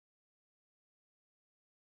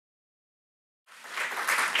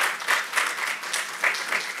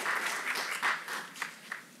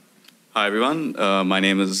Hi, everyone. My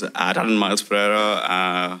name is Myles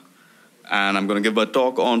Pereira, and I'm going to give a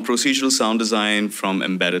talk on procedural sound design from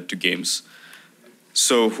embedded to games.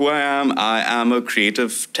 So, who I am a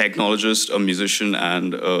creative technologist, a musician,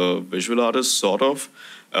 and a visual artist, sort of.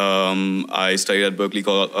 I studied at Berklee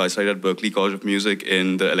College of Music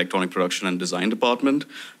in the electronic production and design department.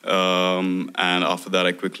 And after that,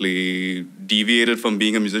 I quickly deviated from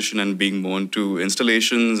being a musician and being more into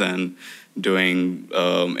installations and doing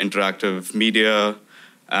interactive media.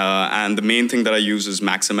 And the main thing that I use is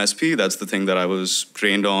Max MSP. That's the thing that I was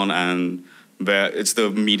trained on, and where it's the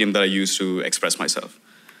medium that I use to express myself.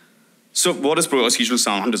 So what is procedural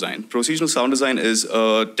sound design? Procedural sound design is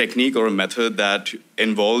a technique or a method that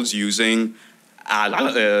involves using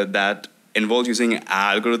algorithms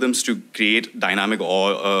to create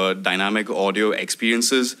dynamic audio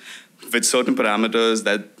experiences with certain parameters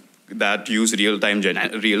that use real-time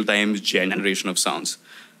generation of sounds.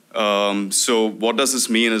 So what does this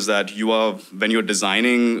mean is that when you're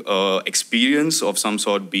designing experience of some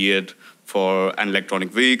sort, be it for an electronic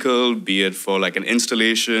vehicle, be it for like an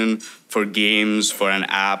installation, for games, for an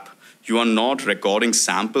app, you are not recording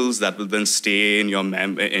samples that will then stay in your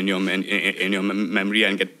memory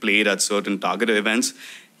and get played at certain targeted events.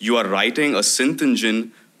 You are writing a synth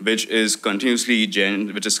engine which is continuously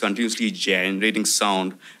generating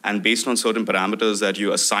sound, and based on certain parameters that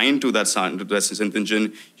you assign to that sound, to that synth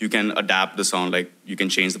engine, you can adapt the sound. Like you can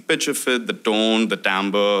change the pitch of it, the tone, the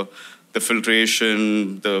timbre, the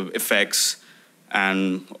filtration, the effects,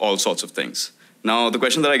 and all sorts of things. Now, the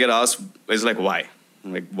question that I get asked is like, why?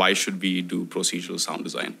 Like, why should we do procedural sound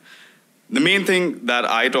design? The main thing that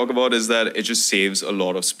I talk about is that it just saves a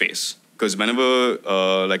lot of space. Because whenever,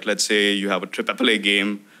 like, let's say you have a AAA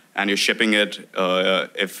game and you're shipping it,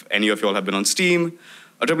 if any of y'all have been on Steam,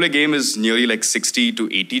 a AAA game is nearly like 60 to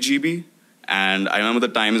 80 GB. And I remember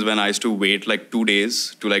the times when I used to wait like 2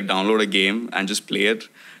 days to like download a game and just play it.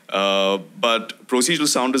 But procedural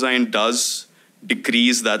sound design does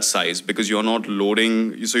decrease that size because you're not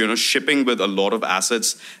loading, so you're not shipping with a lot of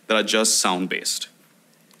assets that are just sound-based.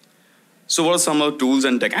 So what are some of the tools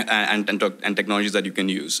and technologies that you can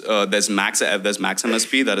use? There's Max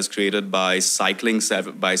MSP that is created by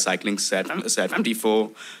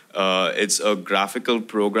Cycling74. It's a graphical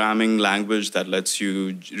programming language that lets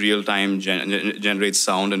you real-time generate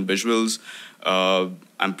sound and visuals.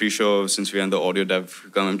 I'm pretty sure since we're in the audio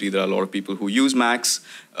dev community, there are a lot of people who use Max.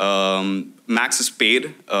 Max is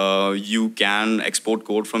paid. You can export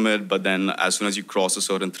code from it, but then as soon as you cross a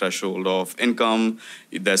certain threshold of income,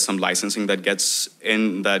 there's some licensing that gets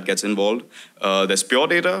involved. There's Pure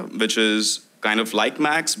Data, which is kind of like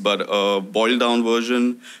Max, but a boiled down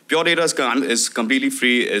version. Pure Data is completely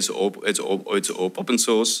free. It's open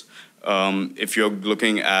source. If you're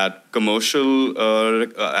looking at commercial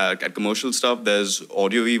stuff, there's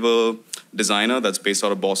AudioWeaver Designer that's based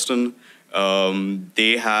out of Boston.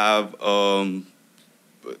 They have a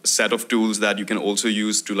set of tools that you can also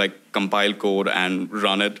use to like compile code and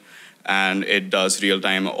run it, and it does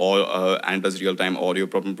real-time audio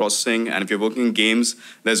problem processing. And if you're working in games,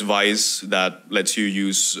 there's Wise that lets you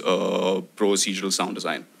use procedural sound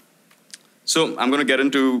design. So I'm going to get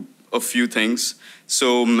into a few things.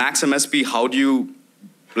 So Max MSP, how do you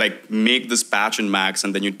like make this patch in Max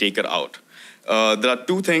and then you take it out? There are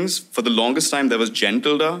two things. For the longest time, there was Gen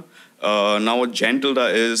tilde. Now what Gen tilde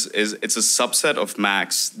is it's a subset of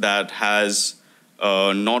Max that has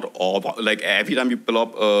not all, like every time you pull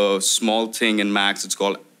up a small thing in Max, it's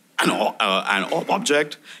called an op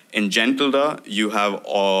object. In Gen tilde, you have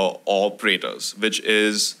operators, which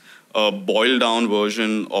is a boiled down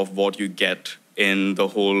version of what you get in the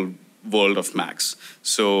whole world of Max.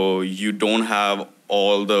 So you don't have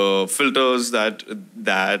all the filters that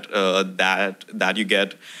you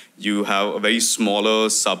get. You have a very smaller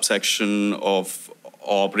subsection of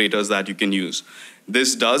operators that you can use.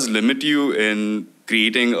 This does limit you in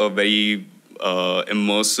creating a very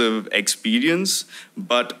immersive experience,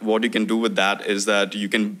 but what you can do with that is that you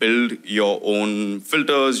can build your own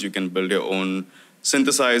filters, you can build your own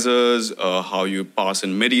synthesizers, how you pass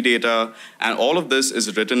in MIDI data, and all of this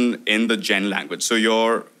is written in the Gen language. So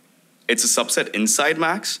it's a subset inside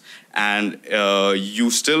Max, and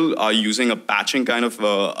you still are using a patching kind of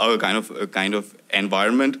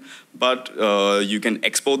environment, but you can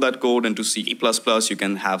export that code into C++. You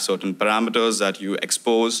can have certain parameters that you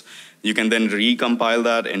expose. You can then recompile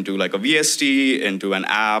that into like a VST, into an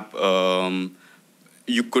app.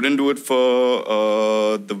 You couldn't do it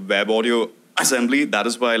for the web audio assembly. That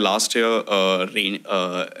is why last year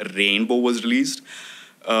Rainbow was released.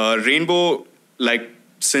 Rainbow, like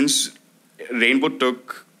since Rainbow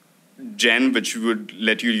took gen, which would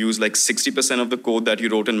let you use like 60% of the code that you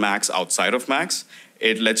wrote in Max outside of Max.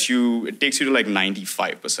 It takes you to like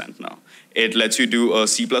 95% now. It lets you do a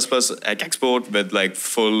C++ export with like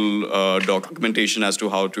full documentation as to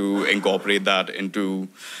how to incorporate that into,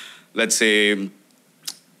 let's say,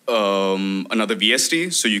 another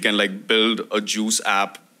VST. So you can like build a Juice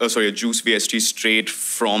Juice VST straight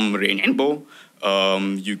from Rainbow.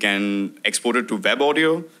 You can export it to web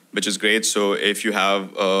audio, which is great. So if you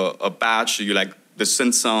have a patch, you like the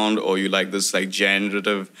synth sound, or you like this like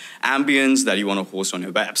generative ambience that you want to host on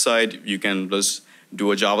your website, you can just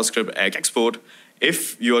do a JavaScript export.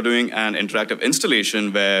 If you are doing an interactive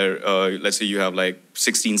installation where, let's say you have like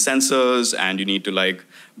 16 sensors and you need to like,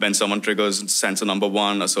 when someone triggers sensor number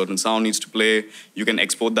 1, a certain sound needs to play, you can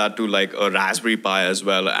export that to like a Raspberry Pi as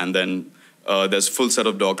well. And then there's full set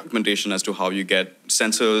of documentation as to how you get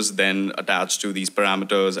sensors then attached to these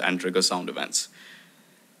parameters and trigger sound events.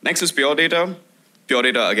 Next is Pure Data. Pure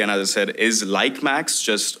Data, again, as I said, is like Max,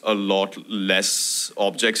 just a lot less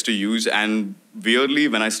objects to use. And weirdly,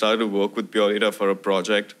 when I started to work with Pure Data for a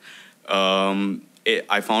project,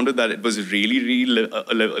 I found that it was really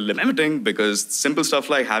limiting, because simple stuff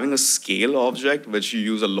like having a scale object, which you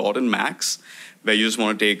use a lot in Max, where you just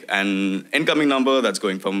want to take an incoming number that's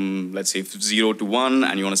going from, let's say, 0 to 1,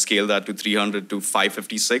 and you want to scale that to 300 to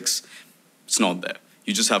 556, it's not there.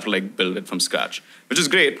 You just have to like build it from scratch, which is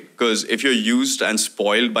great, because if you're used and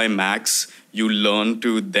spoiled by Max, you learn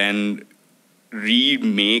to then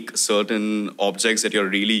remake certain objects that you're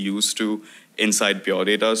really used to inside Pure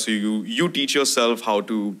Data. So you teach yourself how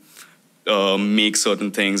to make certain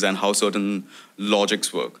things and how certain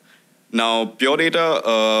logics work. Now, Pure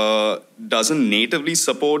Data doesn't natively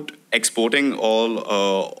support exporting all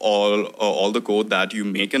the code that you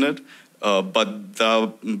make in it, but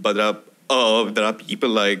there are people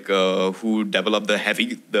like who develop the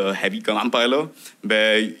heavy compiler,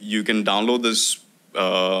 where you can download this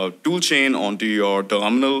tool chain onto your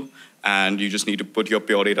terminal, and you just need to put your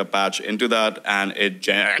Pure Data patch into that, and it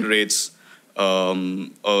generates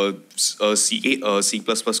a C++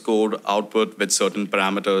 code output with certain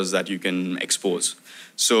parameters that you can expose.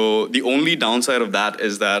 So the only downside of that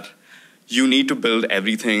is that you need to build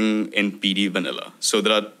everything in PD vanilla. So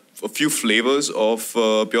there are a few flavors of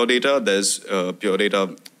Pure Data. There's Pure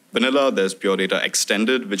Data Vanilla, there's Pure Data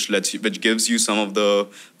Extended, which gives you some of the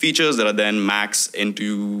features that are then maxed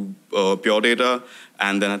into Pure Data.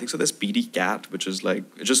 And then I think so there's PD Cat, which is like,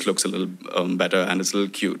 it just looks a little better and it's a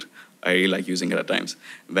little cute. I really like using it at times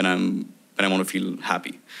when I want to feel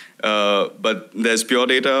happy. But there's Pure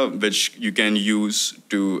Data, which you can use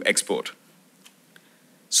to export.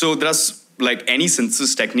 So there's like any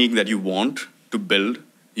synthesis technique that you want to build,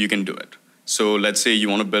 you can do it. So let's say you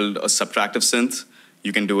want to build a subtractive synth,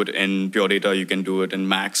 you can do it in Pure Data, you can do it in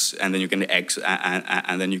Max, and then you can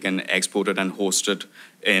export it and host it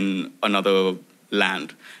in another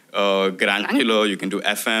land. Granular, you can do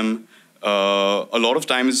FM. A lot of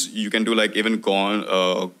times you can do like even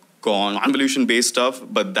convolution based stuff,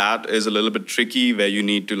 but that is a little bit tricky, where you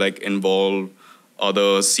need to like involve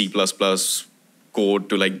other C++ code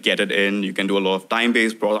to like get it in. You can do a lot of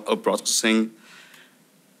time-based processing.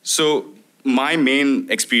 So my main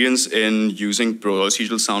experience in using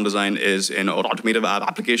procedural sound design is in automotive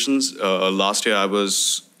applications. Last year I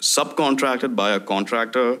was subcontracted by a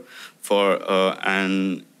contractor for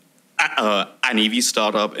an EV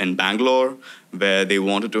startup in Bangalore, where they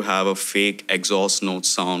wanted to have a fake exhaust note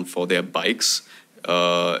sound for their bikes.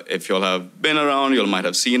 If y'all have been around, y'all might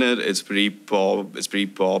have seen it. It's pretty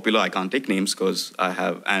popular. I can't take names because I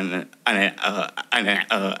have an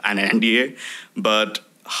NDA. But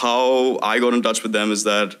how I got in touch with them is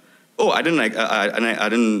that, I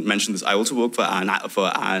didn't mention this. I also work for an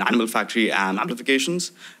animal factory and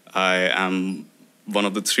amplifications. I am one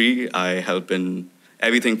of the three. I help in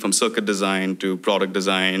everything from circuit design to product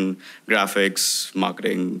design, graphics,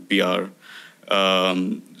 marketing, PR.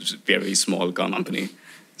 Very small company.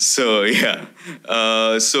 So yeah.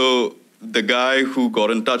 So the guy who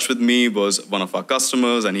got in touch with me was one of our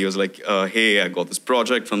customers, and he was like, hey, I got this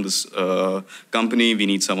project from this company. We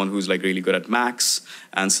need someone who's like really good at Max.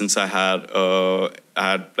 And since I had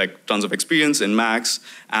like tons of experience in Max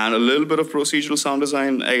and a little bit of procedural sound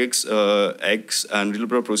design and a little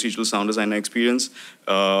bit of procedural sound design experience,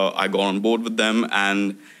 I got on board with them.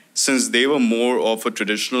 And since they were more of a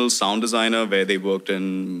traditional sound designer, where they worked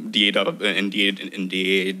in DAWs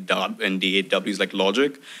like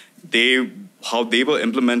Logic, how they were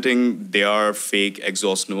implementing their fake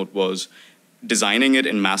exhaust note was designing it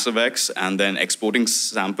in MassiveX and then exporting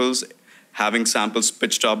samples having samples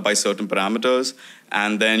pitched up by certain parameters,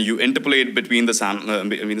 and then you interpolate between the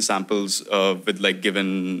samples with like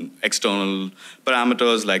given external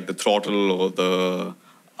parameters like the throttle or the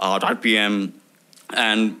RPM.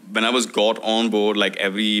 And when I was got on board, like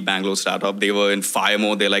every Bangalore startup, they were in fire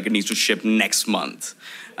mode. They're like, it needs to ship next month.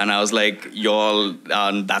 And I was like, y'all,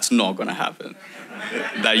 that's not going to happen.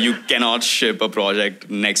 That you cannot ship a project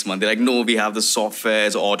next month. They're like, no, we have the software,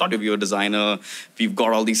 it's audio designer. We've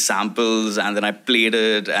got all these samples, and then I played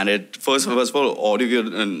it. And it first of all, audio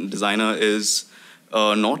designer is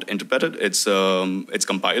not interpreted. It's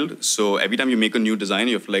compiled. So every time you make a new design,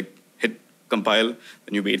 you have to like hit compile,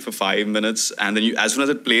 then you wait for 5 minutes, and then as soon as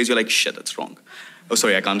it plays, you're like, shit, it's wrong. Oh,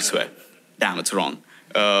 sorry, I can't swear. Damn, it's wrong.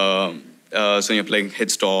 So you're playing hit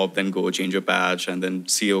stop, then go change your patch, and then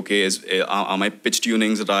see, okay, are my pitch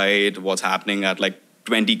tunings right? What's happening at like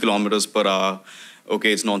 20 kilometers per hour?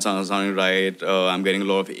 Okay, it's not sounding right. I'm getting a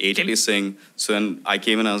lot of aliasing. So then I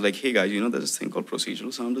came in and I was like, hey guys, there's this thing called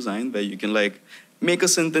procedural sound design where you can like make a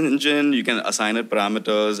synth engine, you can assign it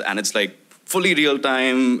parameters, and it's like fully real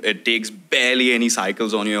time. It takes barely any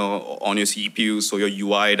cycles on your CPU, so your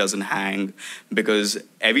UI doesn't hang, because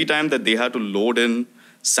every time that they had to load in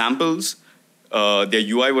samples, their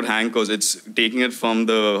UI would hang because it's taking it from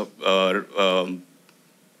their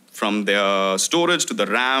storage to the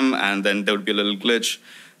RAM, and then there would be a little glitch.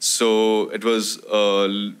 So it was a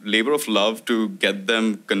labor of love to get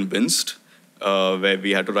them convinced, where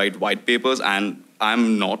we had to write white papers. And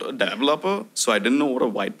I'm not a developer, so I didn't know what a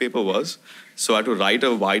white paper was. So I had to write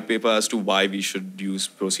a white paper as to why we should use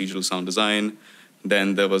procedural sound design.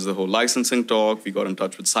 Then there was the whole licensing talk. We got in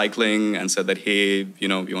touch with Cycling and said that, hey, we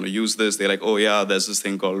want to use this. They're like, oh yeah, there's this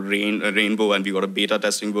thing called Rainbow, and we got a beta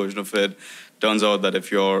testing version of it. Turns out that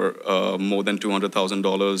if you're more than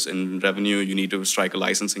 $200,000 in revenue, you need to strike a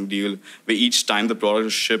licensing deal where each time the product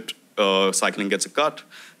is shipped, Cycling gets a cut.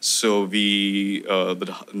 So the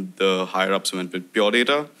higher ups went with Pure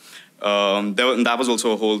Data. That was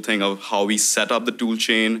also a whole thing of how we set up the tool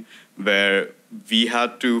chain, where we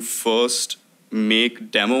had to first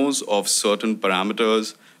make demos of certain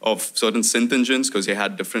parameters of certain synth engines, because they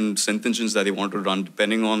had different synth engines that they wanted to run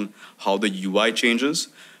depending on how the UI changes.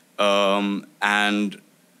 So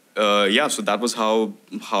that was how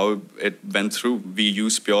it went through. We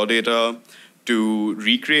used Pure Data to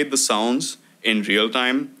recreate the sounds in real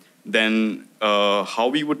time. Then how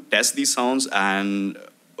we would test these sounds and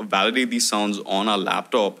validate these sounds on our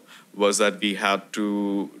laptop was that we had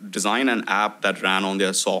to design an app that ran on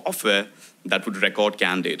their software that would record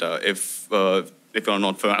CAN data. If you're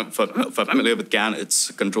not familiar with CAN, it's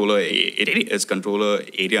controller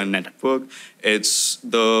area network. It's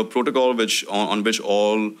the protocol on which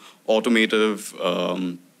all automotive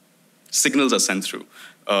signals are sent through.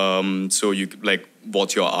 So you like,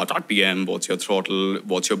 what's your RPM, what's your throttle,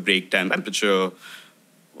 what's your brake temperature,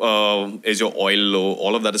 is your oil low?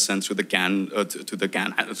 All of that is sent through the CAN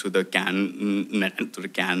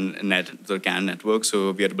network.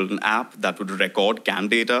 So we had to build an app that would record CAN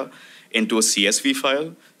data into a CSV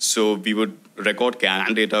file. So we would record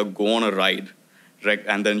CAN data, go on a ride,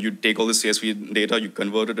 and then you take all the CSV data, you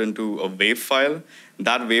convert it into a WAV file.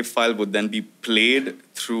 That WAV file would then be played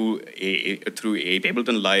through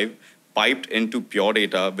Ableton Live, piped into Pure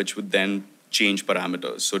Data, which would then change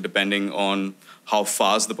parameters. So depending on how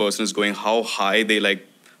fast the person is going, how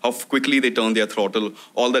quickly they turn their throttle,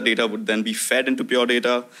 all the data would then be fed into Pure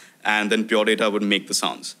Data, and then Pure Data would make the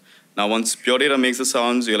sounds. Now, once Pure Data makes the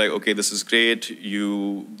sounds, you're like, okay, this is great.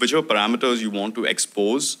 Whichever parameters you want to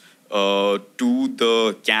expose to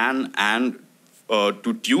the CAN and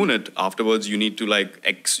to tune it afterwards, you need to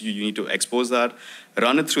expose that,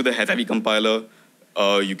 run it through the heavy compiler.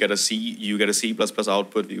 You get a C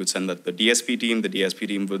output. We would send that to the DSP team. The DSP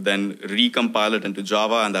team would then recompile it into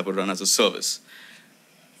Java, and that would run as a service.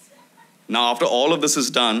 Now, after all of this is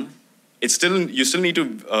done, you still need to,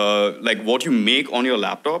 what you make on your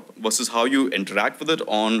laptop versus how you interact with it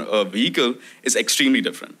on a vehicle is extremely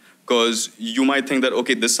different. Because you might think that,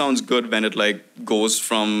 okay, this sounds good when it goes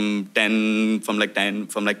from 10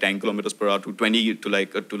 kilometers per hour to 20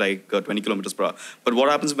 20 kilometers per hour. But what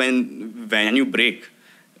happens when you brake?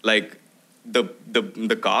 Like the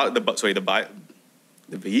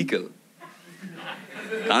vehicle.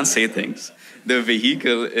 Can't say things. The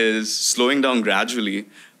vehicle is slowing down gradually,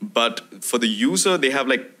 but for the user, they have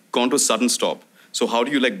gone to a sudden stop. So how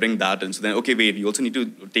do you bring that in? So then, okay, wait, you also need to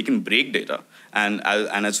take in brake data. And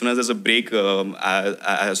as soon as there's a brake,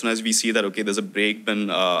 as soon as we see that, okay, there's a brake been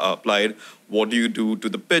applied, what do you do to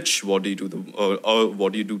the pitch? What do you do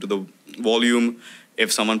to the volume?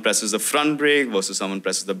 if someone presses the front brake versus someone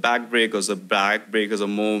presses the back brake, because the back brake is a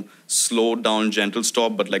more slowed down, gentle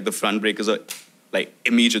stop, but like the front brake is a like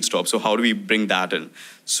immediate stop. So how do we bring that in?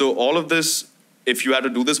 So all of this, if you had to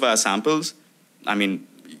do this via samples, I mean,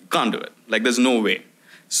 you can't do it. Like there's no way.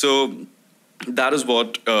 So that is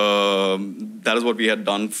what we had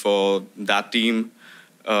done for that team.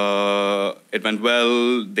 It went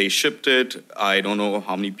well. They shipped it. I don't know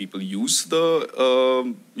how many people use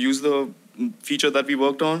the feature that we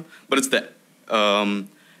worked on, but it's there.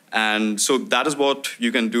 And so that is what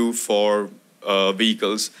you can do for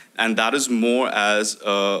vehicles, and that is more as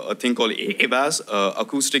a thing called AVAS,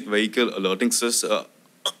 Acoustic Vehicle Alerting System.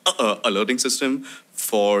 Alerting system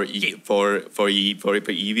for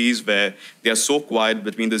EVs, where they are so quiet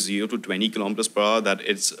between the 0 to 20 kilometers per hour that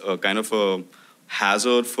it's kind of a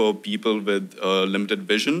hazard for people with limited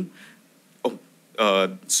vision.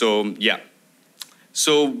 So yeah.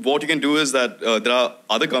 So what you can do is that there are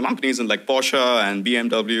other companies like Porsche and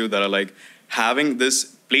BMW that are like having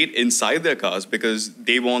this plate inside their cars because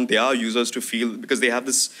they want their users to feel, because they have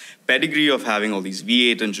this pedigree of having all these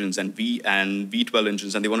V8 engines and V12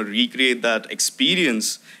 engines, and they want to recreate that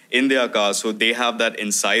experience in their cars. So they have that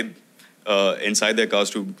inside their cars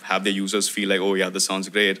to have their users feel like, oh yeah, this sounds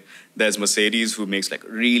great. There's Mercedes who makes like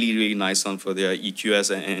really, really nice sound for their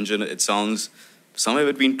EQS engine. It sounds somewhere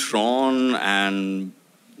between Tron and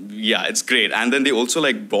yeah, it's great. And then they also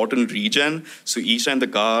like brought in regen. So each time the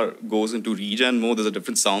car goes into regen mode, there's a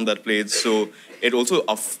different sound that plays. So it also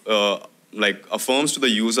like affirms to the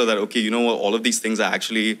user that, okay, you know what, all of these things are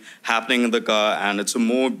actually happening in the car, and it's a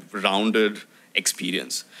more rounded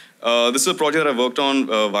experience. This is a project that I worked on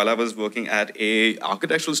while I was working at a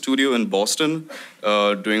architectural studio in Boston,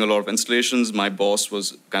 doing a lot of installations. My boss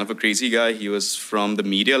was kind of a crazy guy. He was from the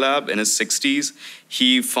Media Lab in his 60s.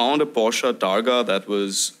 He found a Porsche Targa that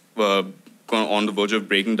was on the verge of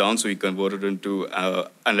breaking down, so he converted it into an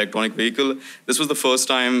electronic vehicle. This was the first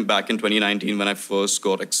time back in 2019 when I first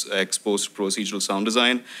got exposed to procedural sound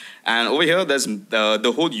design. And over here, there's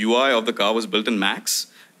the whole UI of the car was built in Max,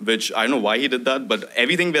 which I don't know why he did that, but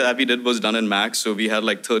everything that we did was done in Max. So we had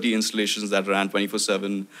like 30 installations that ran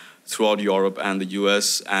 24/7 throughout Europe and the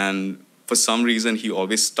US. And for some reason, he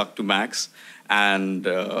always stuck to Max. And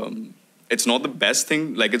it's not the best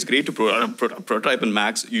thing. Like, it's great to prototype in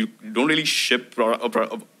Max. You don't really ship a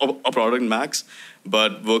product in Max,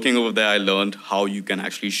 but working over there, I learned how you can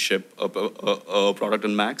actually ship a product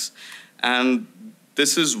in Max. And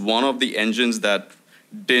this is one of the engines that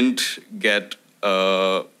didn't get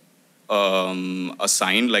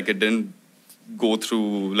assigned. Like, it didn't go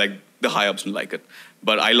through, like, the high-ups didn't like it.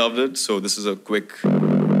 But I loved it, so this is a quick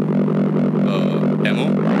demo.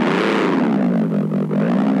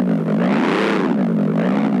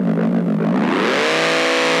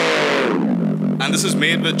 And this is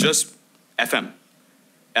made with just FM.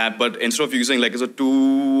 But instead of using, like, it's a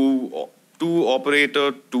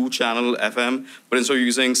two-operator, two-channel FM, but instead of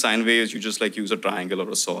using sine waves, you just, like, use a triangle or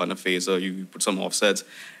a saw and a phaser. You put some offsets.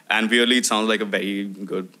 And weirdly, it sounds like a very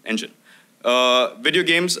good engine. Video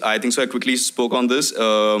games, I think so I quickly spoke on this.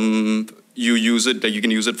 You use it, you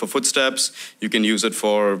can use it for footsteps. You can use it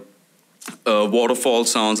for waterfall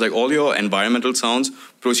sounds, like all your environmental sounds.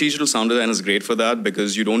 Procedural sound design is great for that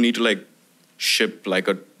because you don't need to, like, ship like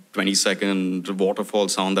a 20-second waterfall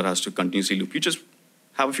sound that has to continuously loop. You just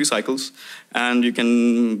have a few cycles, and you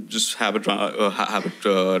can just have it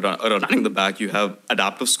running in the back. You have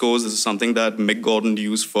adaptive scores. This is something that Mick Gordon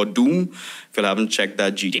used for Doom. If you haven't checked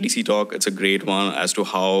that GTDC talk, it's a great one as to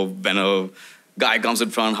how when a guy comes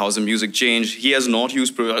in front, how's the music change. He has not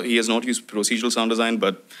used procedural sound design,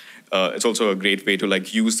 but it's also a great way to,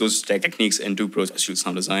 like, use those techniques into procedural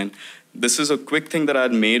sound design. This is a quick thing that I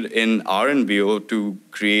had made in RNVO to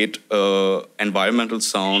create environmental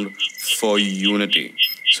sound for Unity.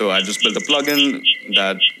 So I just built a plugin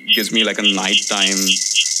that gives me like a nighttime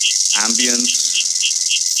ambience.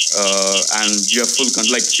 And you have full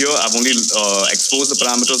control. Like here, I've only exposed the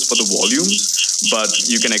parameters for the volumes, but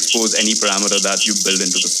you can expose any parameter that you build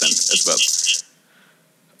into the synth as well.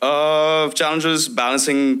 Challenges,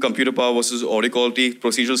 balancing computer power versus audio quality.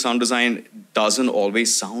 Procedural sound design doesn't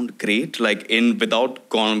always sound great. Like without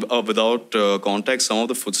context, some of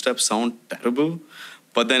the footsteps sound terrible.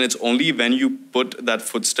 But then it's only when you put that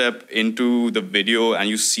footstep into the video and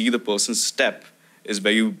you see the person's step is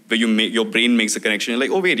where your brain makes the connection. You're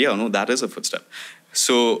like, oh wait, yeah, no, that is a footstep.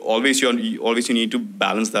 So always you need to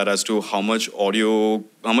balance that as to how much audio,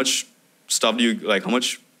 how much stuff do you like, how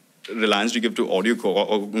much reliance do you give to audio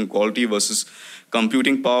quality versus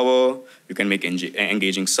computing power. You can make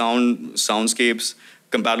engaging soundscapes.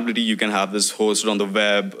 compatibility, you can have this hosted on the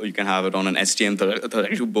web, or you can have it on an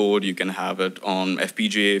STM32 board, you can have it on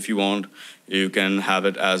FPGA if you want, you can have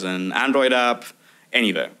it as an Android app,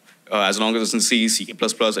 anywhere. As long as it's in C, C++,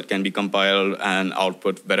 it can be compiled and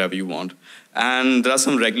output wherever you want. And there are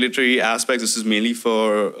some regulatory aspects. This is mainly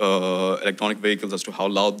for electronic vehicles as to how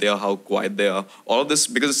loud they are, how quiet they are. All of this,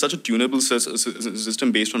 because it's such a tunable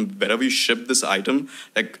system based on wherever you ship this item.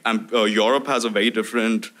 Like Europe has a very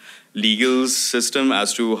different legal system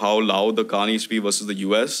as to how loud the car needs to be versus the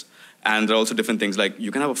US. And there are also different things, like you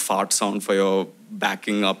can have a fart sound for your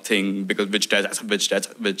backing up thing, because which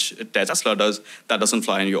Tesla does, that doesn't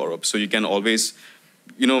fly in Europe. So you can always,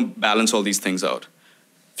 balance all these things out.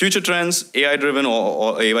 Future trends, AI-driven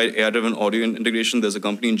or AI-driven audio integration. There's a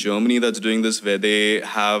company in Germany that's doing this, where they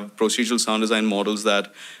have procedural sound design models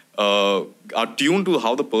that are tuned to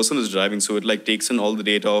how the person is driving. So it like takes in all the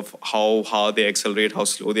data of how hard they accelerate, how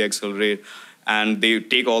slow they accelerate, and they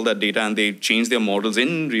take all that data and they change their models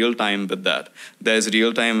in real time with that. There's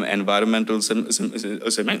real-time environmental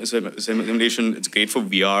simulation. It's great for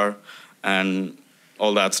VR and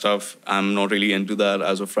all that stuff. I'm not really into that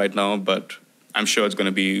as of right now, but I'm sure it's going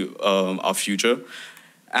to be our future.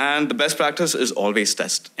 And the best practice is always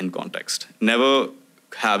test in context. Never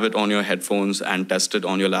have it on your headphones and test it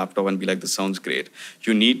on your laptop and be like, this sounds great.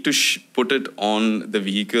 You need to put it on the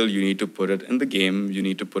vehicle, you need to put it in the game, you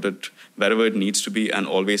need to put it wherever it needs to be, and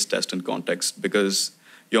always test in context, because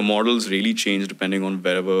your models really change depending on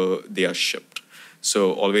wherever they are shipped.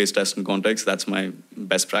 So always test in context. That's my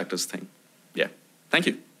best practice thing. Yeah, thank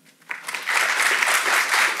you.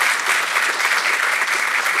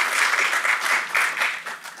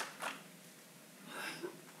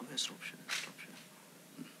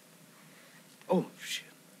 Oh, shit.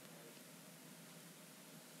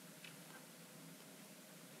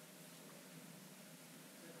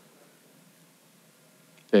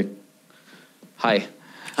 Hi.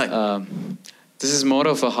 Hi. This is more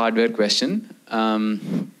of a hardware question.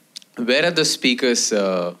 Where are the speakers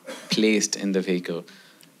placed in the vehicle?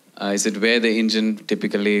 Is it where the engine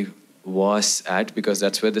typically was at? Because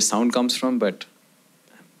that's where the sound comes from, but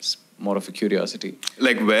it's more of a curiosity.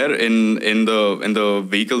 Like where in the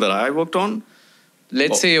vehicle that I worked on?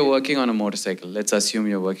 Let's say you're working on a motorcycle. Let's assume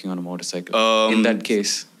you're working on a motorcycle. In that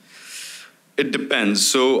case, it depends.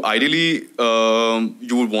 So ideally,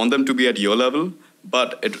 you would want them to be at your level,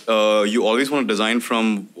 but you always want to design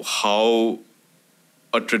from how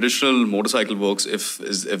a traditional motorcycle works if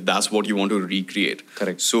that's what you want to recreate.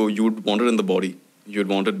 Correct. So you would want it in the body. You'd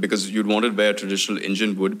want it because you'd want it where a traditional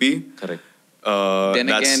engine would be. Correct. Then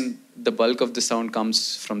again, the bulk of the sound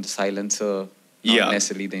comes from the silencer. Not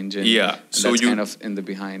necessarily the engine. Yeah. And so that's kind of in the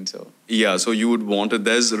behind. So yeah, so you would want it.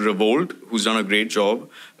 There's Revolt, who's done a great job.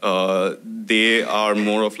 They are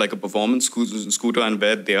more of like a performance scooter, and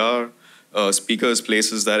where they are speakers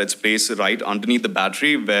places that it's placed right underneath the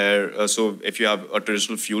battery, where so if you have a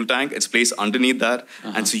traditional fuel tank, it's placed underneath that,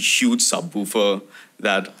 and it's a huge subwoofer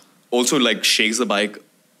that also like shakes the bike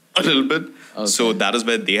a little bit. Okay. So that is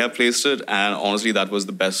where they have placed it, and honestly, that was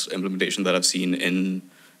the best implementation that I've seen in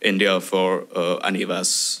India for an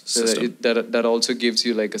AVAS system. That also gives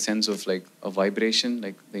you like a sense of like a vibration,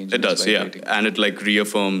 like the engine. It does, yeah, and it like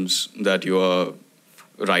reaffirms that you are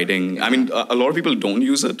riding. Yeah. I mean, a lot of people don't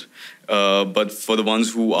use it, but for the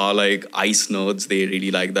ones who are like ice nerds, they really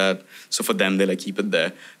like that. So for them, they like keep it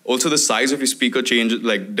there. Also, the size of your speaker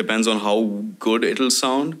like depends on how good it'll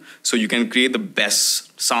sound. So you can create the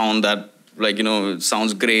best sound that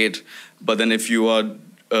sounds great, but then if you are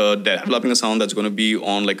developing a sound that's going to be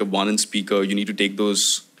on like a 1-inch speaker, you need to take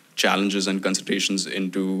those challenges and considerations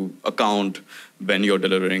into account when you're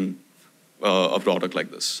delivering a product like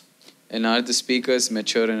this. And are the speakers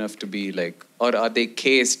mature enough to be like, or are they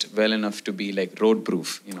cased well enough to be like road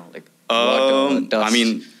proof? Like water, dust,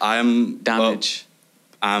 I mean, damage.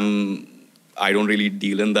 I don't really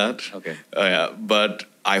deal in that. Okay. But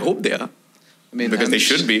I hope they are. I mean, because they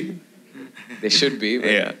should be. They should be.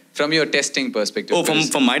 But yeah. From your testing perspective. Oh,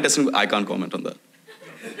 from my testing, I can't comment on that.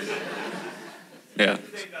 Yeah.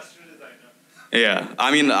 Yeah.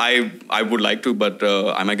 I mean, I would like to, but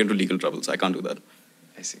I might get into legal troubles. I can't do that.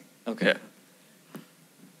 I see. Okay. Yeah.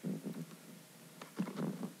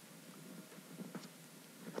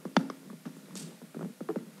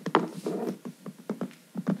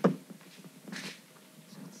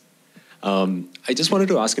 I just wanted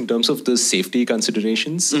to ask in terms of the safety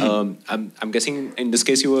considerations. I'm guessing in this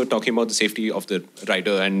case you were talking about the safety of the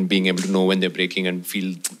rider and being able to know when they're braking and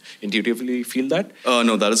intuitively feel that.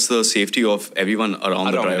 No, that is the safety of everyone around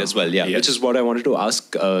the driver as well. Yeah, yes. Which is what I wanted to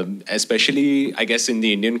ask, especially I guess in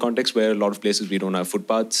the Indian context where a lot of places we don't have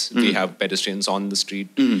footpaths, we have pedestrians on the street.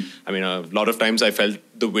 I mean, a lot of times I felt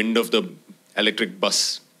the wind of the electric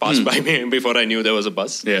bus passed by me before I knew there was a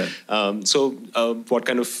bus. Yeah. So what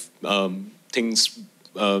kind of things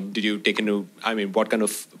did you take into, I mean, what kind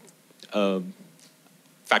of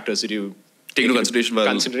factors did you take into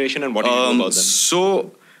consideration? And what do you know about them?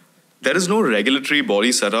 So there is no regulatory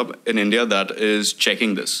body set up in India that is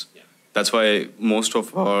checking this. Yeah. That's why most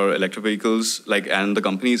of our electric vehicles, and the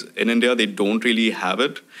companies in India, they don't really have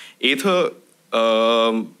it. Ather,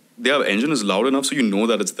 their engine is loud enough so you know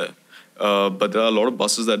that it's there. But there are a lot of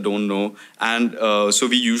buses that don't know. And so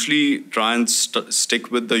we usually try and stick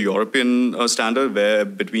with the European standard where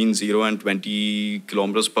between 0 and 20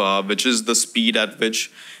 kilometers per hour, which is the speed at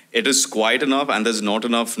which it is quiet enough and there's not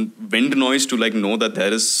enough wind noise to know that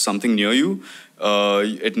there is something near you.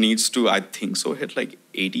 It needs to, I think so, hit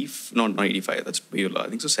 80, not 85, that's way low. I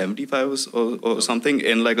think so 75 or something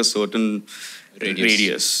in a certain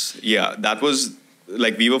radius. Yeah, that was,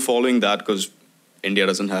 we were following that because India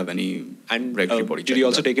doesn't have any regulatory body. Did you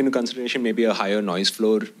also take into consideration maybe a higher noise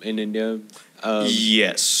floor in India?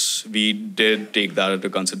 Yes, we did take that into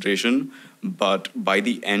consideration. But by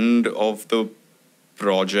the end of the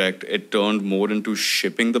project, it turned more into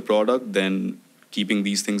shipping the product than keeping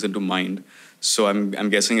these things into mind. So I'm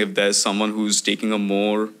guessing if there's someone who's taking a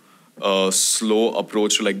more slow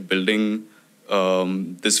approach to building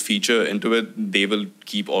this feature into it, they will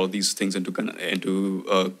keep all of these things into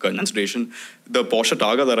consideration. The Porsche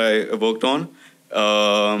Targa that I worked on,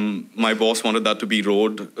 my boss wanted that to be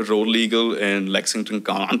road legal in Lexington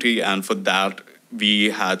County, and for that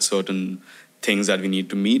we had certain things that we need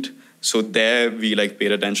to meet. So there we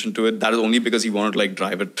paid attention to it. That is only because he wanted to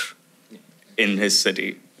drive it in his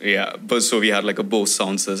city. Yeah, but so we had a Bose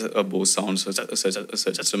sound system and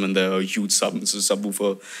the huge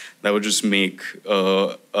subwoofer that would just make.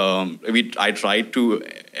 I tried to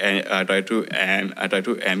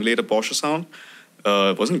emulate a Porsche sound.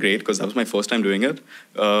 It wasn't great because that was my first time doing it.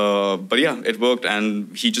 But yeah, it worked,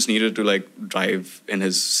 and he just needed to drive in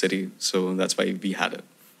his city, so that's why we had it.